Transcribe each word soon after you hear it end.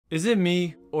Is it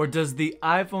me, or does the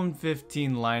iPhone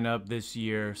 15 lineup this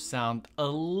year sound a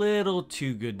little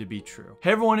too good to be true?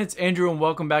 Hey everyone, it's Andrew and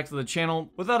welcome back to the channel.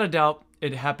 Without a doubt,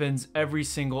 it happens every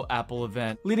single Apple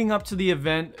event. Leading up to the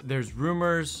event, there's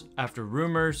rumors after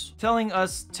rumors telling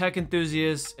us tech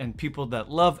enthusiasts and people that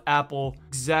love Apple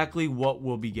exactly what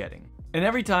we'll be getting. And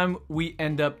every time we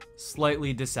end up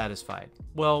slightly dissatisfied.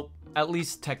 Well, at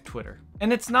least tech Twitter.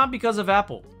 And it's not because of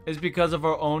Apple, it's because of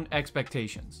our own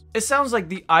expectations. It sounds like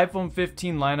the iPhone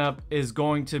 15 lineup is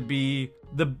going to be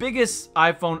the biggest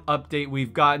iPhone update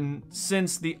we've gotten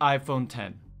since the iPhone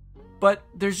 10. But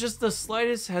there's just the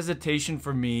slightest hesitation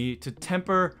for me to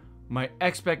temper my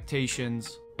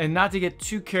expectations and not to get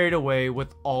too carried away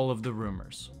with all of the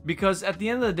rumors. Because at the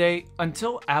end of the day,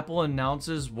 until Apple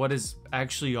announces what is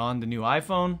actually on the new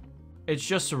iPhone, it's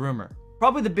just a rumor.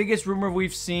 Probably the biggest rumor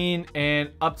we've seen, and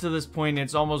up to this point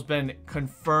it's almost been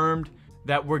confirmed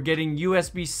that we're getting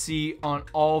USB-C on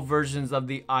all versions of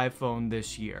the iPhone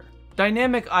this year.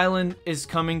 Dynamic Island is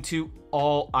coming to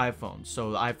all iPhones,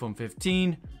 so the iPhone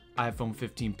 15, iPhone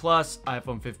 15 Plus,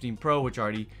 iPhone 15 Pro, which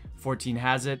already 14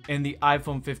 has it, and the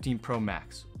iPhone 15 Pro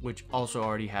Max, which also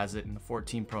already has it in the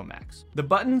 14 Pro Max. The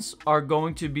buttons are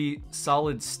going to be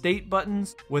solid state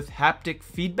buttons with haptic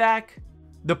feedback.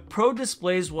 The Pro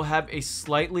displays will have a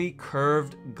slightly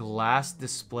curved glass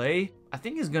display. I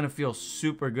think it's gonna feel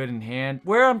super good in hand.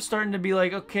 Where I'm starting to be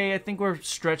like, okay, I think we're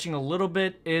stretching a little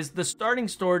bit is the starting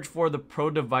storage for the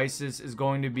Pro devices is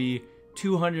going to be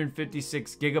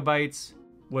 256 gigabytes,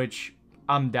 which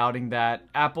I'm doubting that.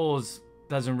 Apple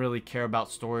doesn't really care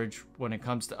about storage when it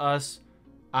comes to us.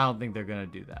 I don't think they're gonna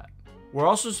do that. We're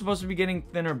also supposed to be getting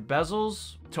thinner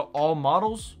bezels to all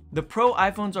models. The Pro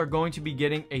iPhones are going to be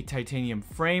getting a titanium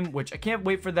frame, which I can't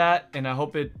wait for that, and I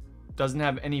hope it doesn't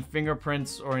have any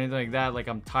fingerprints or anything like that. Like,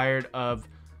 I'm tired of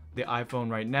the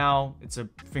iPhone right now. It's a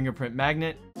fingerprint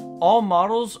magnet. All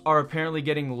models are apparently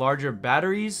getting larger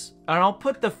batteries, and I'll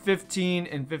put the 15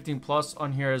 and 15 Plus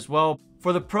on here as well.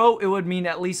 For the Pro, it would mean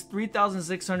at least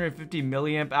 3,650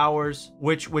 milliamp hours,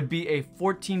 which would be a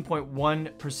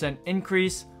 14.1%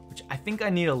 increase, which I think I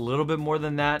need a little bit more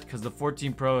than that because the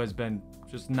 14 Pro has been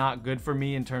just not good for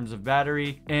me in terms of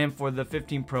battery. And for the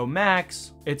 15 Pro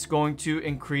Max, it's going to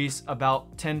increase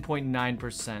about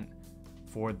 10.9%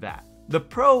 for that. The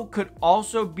Pro could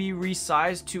also be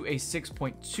resized to a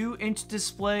 6.2 inch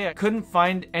display. I couldn't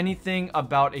find anything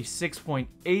about a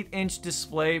 6.8 inch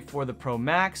display for the Pro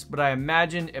Max, but I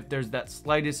imagine if there's that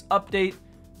slightest update,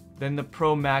 then the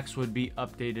Pro Max would be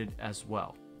updated as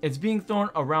well. It's being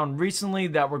thrown around recently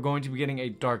that we're going to be getting a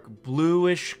dark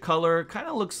bluish color, kind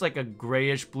of looks like a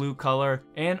grayish blue color,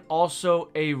 and also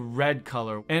a red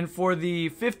color. And for the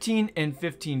 15 and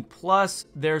 15 Plus,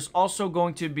 there's also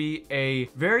going to be a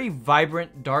very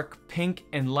vibrant dark pink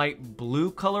and light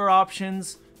blue color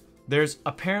options. There's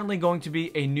apparently going to be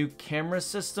a new camera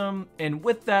system, and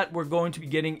with that, we're going to be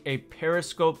getting a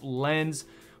periscope lens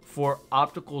for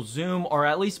optical zoom, or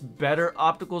at least better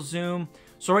optical zoom.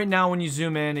 So right now when you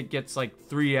zoom in, it gets like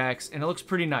 3x and it looks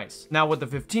pretty nice. Now with the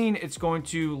 15, it's going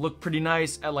to look pretty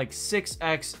nice at like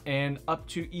 6x and up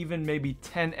to even maybe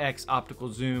 10x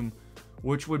optical zoom,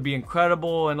 which would be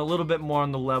incredible and a little bit more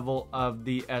on the level of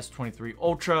the S23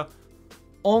 Ultra.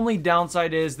 Only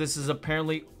downside is this is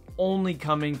apparently only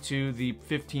coming to the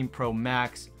 15 Pro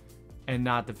Max and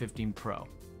not the 15 Pro,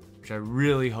 which I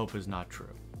really hope is not true.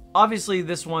 Obviously,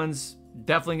 this one's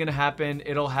definitely going to happen.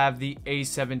 It'll have the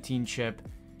A17 chip,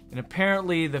 and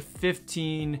apparently the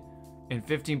 15 and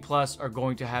 15 Plus are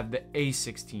going to have the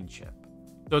A16 chip.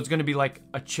 So it's going to be like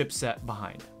a chipset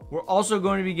behind. We're also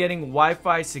going to be getting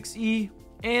Wi-Fi 6E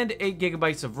and 8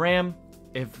 gigabytes of RAM,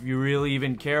 if you really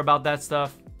even care about that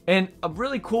stuff. And a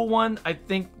really cool one, I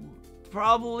think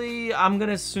probably I'm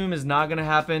gonna assume is not gonna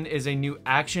happen, is a new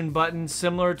action button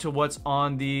similar to what's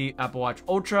on the Apple Watch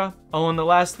Ultra. Oh, and the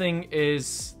last thing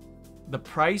is the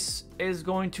price is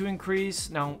going to increase.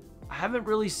 Now, I haven't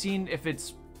really seen if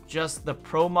it's just the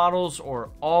Pro models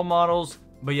or all models,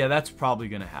 but yeah, that's probably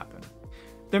gonna happen.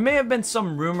 There may have been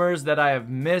some rumors that I have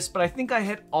missed, but I think I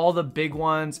hit all the big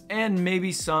ones and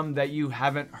maybe some that you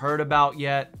haven't heard about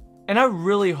yet. And I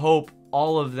really hope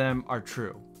all of them are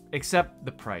true, except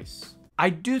the price. I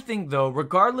do think though,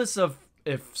 regardless of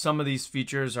if some of these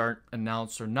features aren't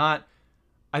announced or not,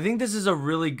 I think this is a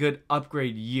really good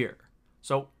upgrade year.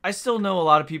 So I still know a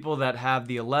lot of people that have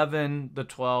the 11, the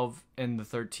 12, and the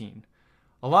 13.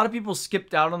 A lot of people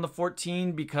skipped out on the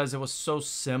 14 because it was so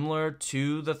similar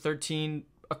to the 13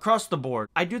 across the board.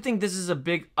 I do think this is a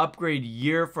big upgrade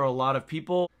year for a lot of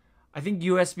people. I think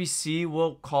USB-C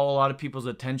will call a lot of people's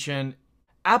attention.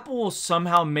 Apple will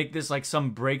somehow make this like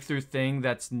some breakthrough thing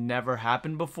that's never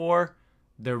happened before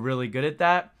they're really good at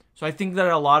that. So I think that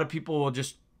a lot of people will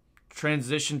just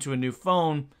transition to a new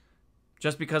phone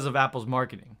just because of Apple's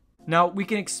marketing. Now, we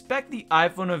can expect the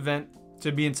iPhone event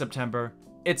to be in September.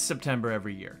 It's September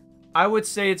every year. I would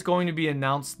say it's going to be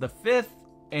announced the 5th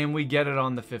and we get it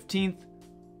on the 15th,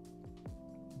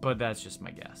 but that's just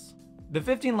my guess. The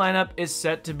 15 lineup is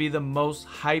set to be the most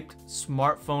hyped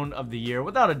smartphone of the year,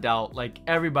 without a doubt. Like,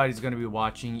 everybody's going to be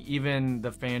watching, even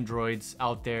the fandroids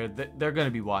out there, they're going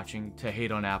to be watching to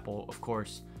hate on Apple, of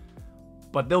course,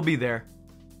 but they'll be there.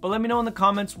 But let me know in the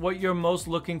comments what you're most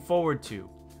looking forward to.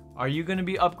 Are you going to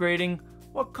be upgrading?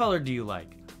 What color do you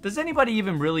like? Does anybody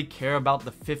even really care about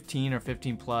the 15 or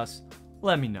 15 Plus?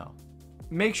 Let me know.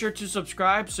 Make sure to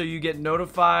subscribe so you get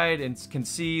notified and can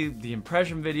see the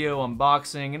impression video,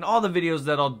 unboxing, and all the videos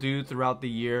that I'll do throughout the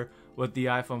year with the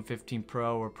iPhone 15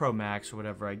 Pro or Pro Max or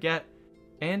whatever I get.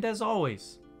 And as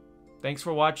always, thanks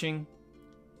for watching,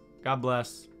 God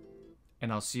bless,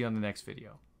 and I'll see you on the next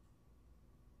video.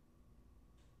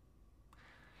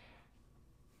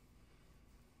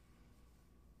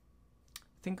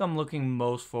 I think I'm looking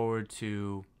most forward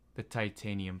to the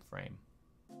titanium frame.